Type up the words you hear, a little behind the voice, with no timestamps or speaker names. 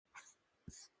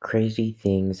Crazy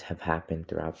things have happened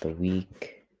throughout the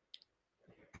week,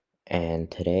 and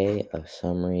today a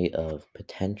summary of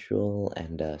potential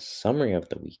and a summary of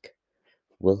the week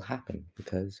will happen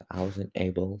because I wasn't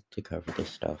able to cover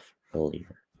this stuff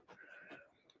earlier.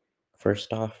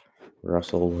 First off,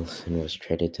 Russell Wilson was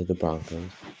traded to the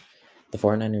Broncos. The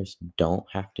 49ers don't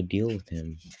have to deal with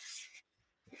him,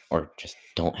 or just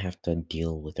don't have to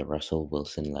deal with the Russell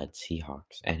Wilson led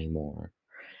Seahawks anymore.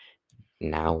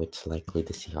 Now it's likely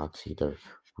the Seahawks either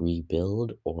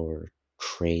rebuild or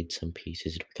trade some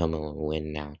pieces to become a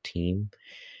win now team.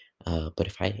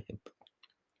 But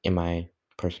in my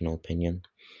personal opinion,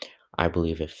 I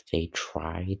believe if they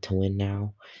try to win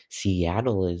now,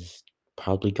 Seattle is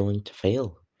probably going to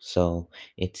fail. So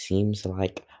it seems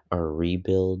like a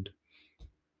rebuild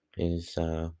is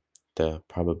the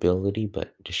probability,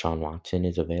 but Desaun Watson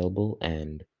is available,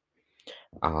 and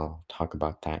I'll talk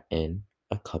about that in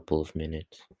a couple of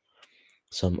minutes.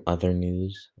 Some other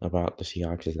news about the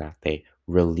Seahawks is that they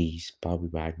released Bobby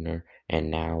Wagner, and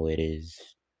now it is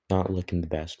not looking the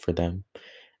best for them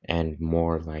and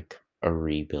more like a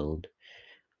rebuild.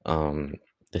 Um,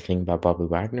 the thing about Bobby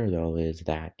Wagner, though, is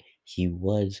that he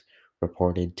was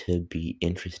reported to be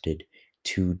interested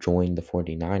to join the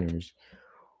 49ers,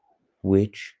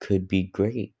 which could be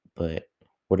great, but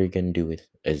what are you going to do with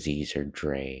Aziz or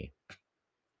Dre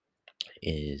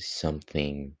is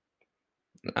something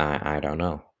I don't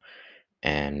know.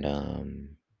 And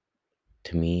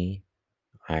to me,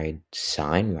 I'd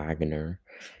sign Wagner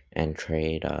and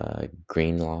trade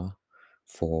Greenlaw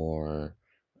for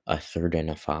a third and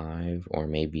a five, or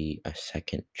maybe a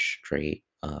second straight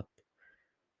up,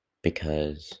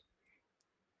 because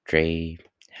Dre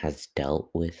has dealt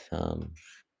with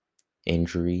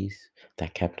injuries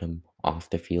that kept him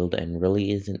off the field and really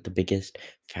isn't the biggest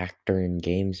factor in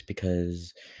games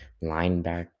because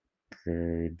linebacker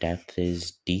depth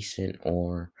is decent,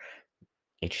 or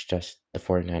it's just the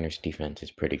 49ers defense is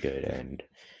pretty good, and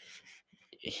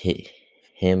hi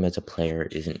him as a player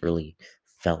isn't really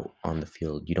felt on the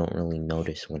field. You don't really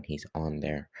notice when he's on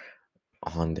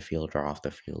the field or off the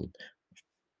field,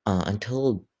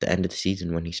 until the end of the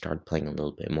season when he started playing a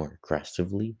little bit more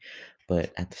aggressively.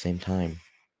 But at the same time,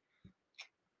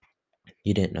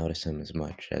 you didn't notice him as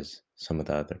much as some of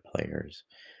the other players.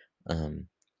 Um,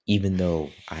 Even though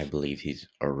I believe he's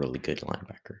a really good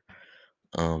linebacker.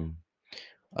 Um,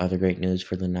 Other great news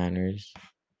for the Niners.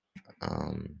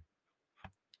 Um,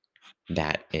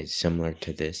 that is similar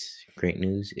to this great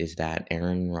news is that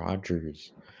Aaron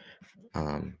Rodgers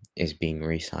is being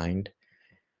re-signed,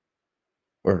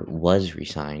 or was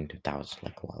re-signed. That was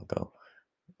like a while ago,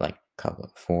 like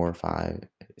couple 4 or 5,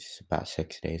 it's about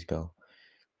 6 days ago.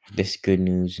 This good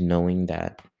news, knowing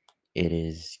that it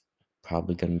is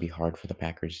probably going to be hard for the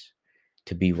Packers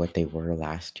to be what they were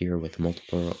last year with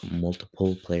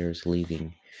multiple players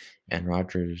leaving, and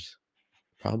Rodgers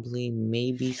probably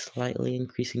maybe slightly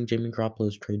increasing Jimmy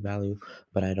Garoppolo's trade value,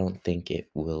 but I don't think it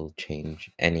will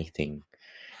change anything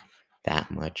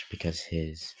that much because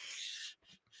his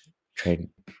trade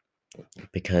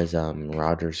because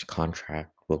Rodgers'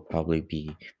 contract will probably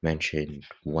be mentioned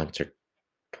once or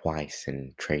twice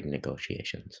in trade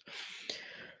negotiations.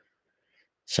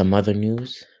 Some other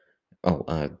news.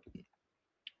 Oh,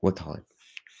 what call it?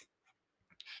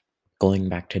 Going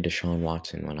back to Desaun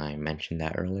Watson, when I mentioned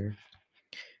that earlier,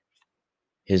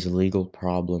 his legal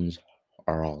problems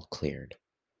are all cleared,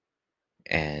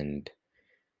 and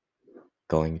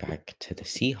going back to the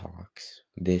Seahawks,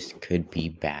 this could be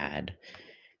bad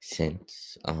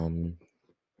since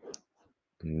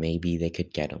maybe they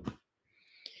could get him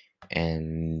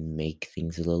and make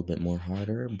things a little bit more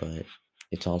harder, but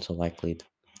it's also likely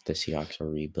the Seahawks are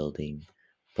rebuilding.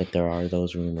 But there are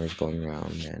those rumors going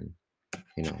around, and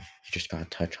you just gotta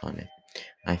touch on it.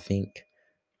 I think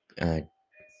uh,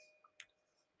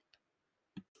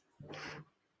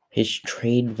 his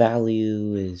trade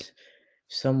value is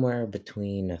somewhere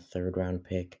between a third round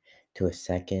pick to a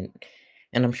second.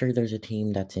 And I'm sure there's a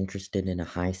team that's interested in a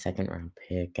high second round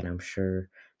pick. And I'm sure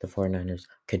the 49ers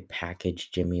could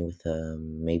package Jimmy with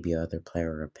maybe other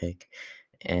player or a pick.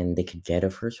 And they could get a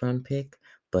first round pick.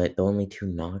 But the only two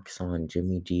knocks on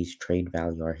Jimmy G's trade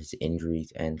value are his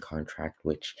injuries and contract,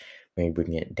 which may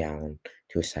bring it down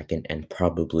to a second and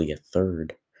probably a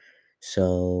third.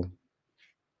 So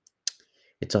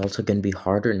it's also going to be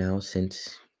harder now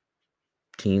since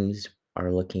teams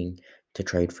are looking to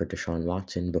trade for Deshaun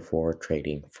Watson before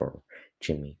trading for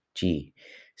Jimmy G.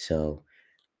 So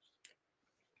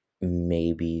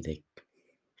maybe they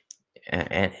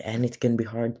and it's gonna be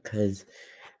hard because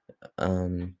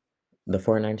um the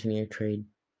 419 year trade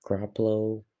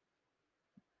Garoppolo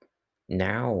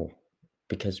now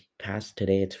because past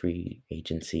today it's free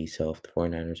agency. So if the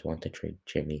 49ers want to trade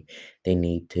Jimmy, they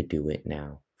need to do it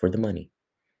now for the money.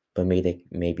 But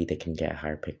maybe they can get a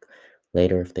higher pick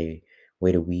later if they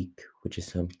wait a week, which is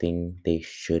something they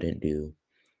shouldn't do.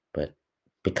 But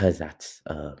because that's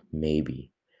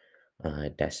maybe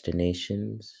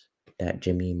destinations that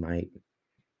Jimmy might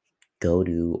go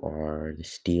to are the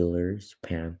Steelers,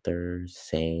 Panthers,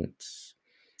 Saints,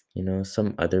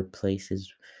 some other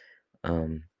places.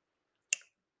 Um,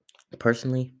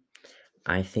 Personally,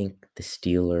 I think the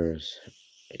Steelers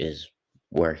is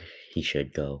where he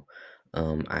should go.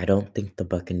 I don't think the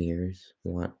Buccaneers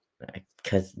want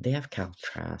because they have Cal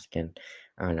Trask, and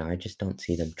I don't know. I just don't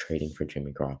see them trading for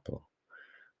Jimmy Garoppolo.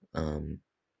 Um,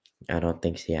 I don't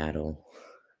think Seattle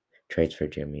trades for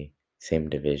Jimmy. Same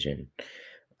division,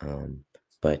 um,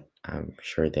 but I'm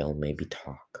sure they'll maybe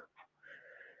talk.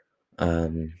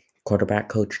 Quarterback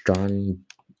coach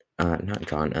not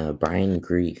John, Brian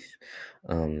Grease.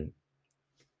 Um,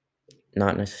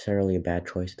 Not necessarily a bad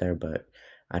choice there, but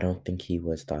I don't think he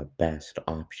was the best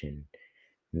option.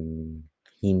 Mm,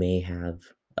 he may have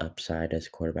upside as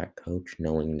quarterback coach,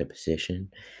 knowing the position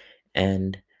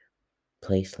and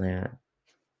place Lance.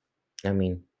 I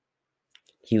mean,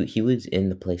 he was in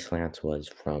the place Lance was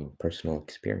from personal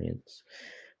experience.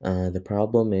 The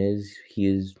problem is he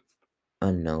is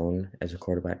unknown as a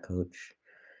quarterback coach.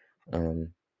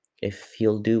 Um, if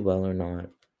he'll do well or not,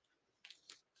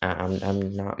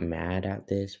 I'm not mad at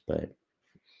this, but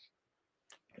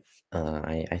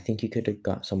I think you could have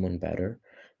got someone better,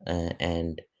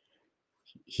 and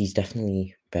he's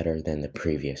definitely better than the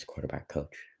previous quarterback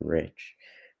coach, Rich,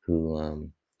 who's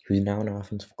now an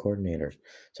offensive coordinator.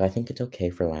 So I think it's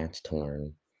okay for Lance to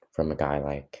learn from a guy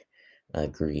like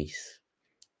Grease,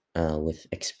 with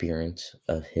experience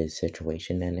of his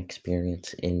situation and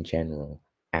experience in general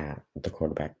at the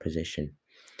quarterback position.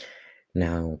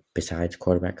 Now, besides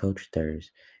quarterback coach,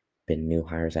 there's been new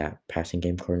hires at passing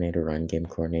game coordinator, run game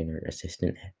coordinator,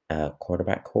 assistant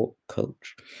quarterback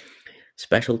coach,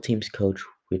 special teams coach,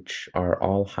 which are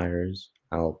all hires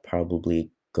I'll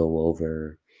probably go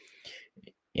over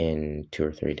in 2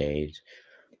 or 3 days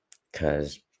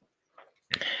because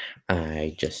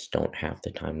I just don't have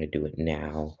the time to do it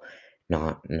now,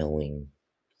 not knowing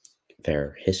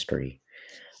their history.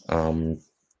 Um,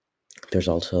 there's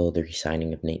also the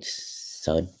resigning of Nate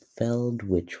Sudfeld,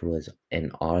 which was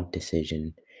an odd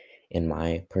decision in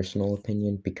my personal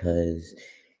opinion, because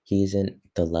he isn't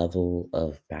the level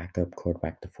of backup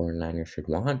quarterback the 49ers should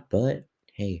want, but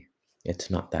hey, it's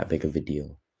not that big of a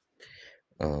deal.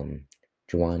 Um,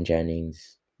 Juwan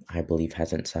Jennings, I believe,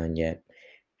 hasn't signed yet,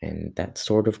 and that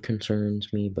sort of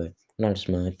concerns me, but not as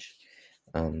much.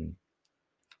 Um,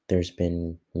 there's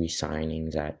been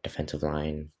re-signings at defensive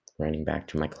line, running back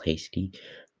to Michael Hasty,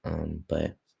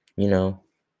 but you know,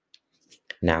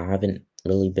 now I haven't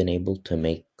really been able to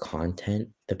make content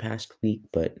the past week,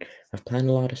 but I've planned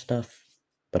a lot of stuff.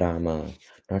 But I'm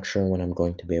not sure when I'm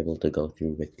going to be able to go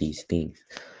through with these things.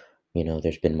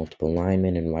 There's been multiple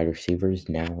linemen and wide receivers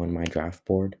now on my draft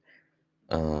board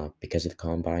because of the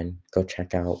combine. Go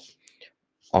check out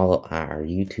all our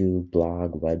YouTube,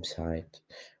 blog, website,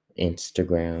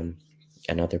 Instagram,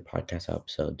 and other podcast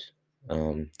episodes.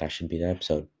 That should be the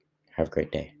episode. Have a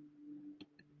great day.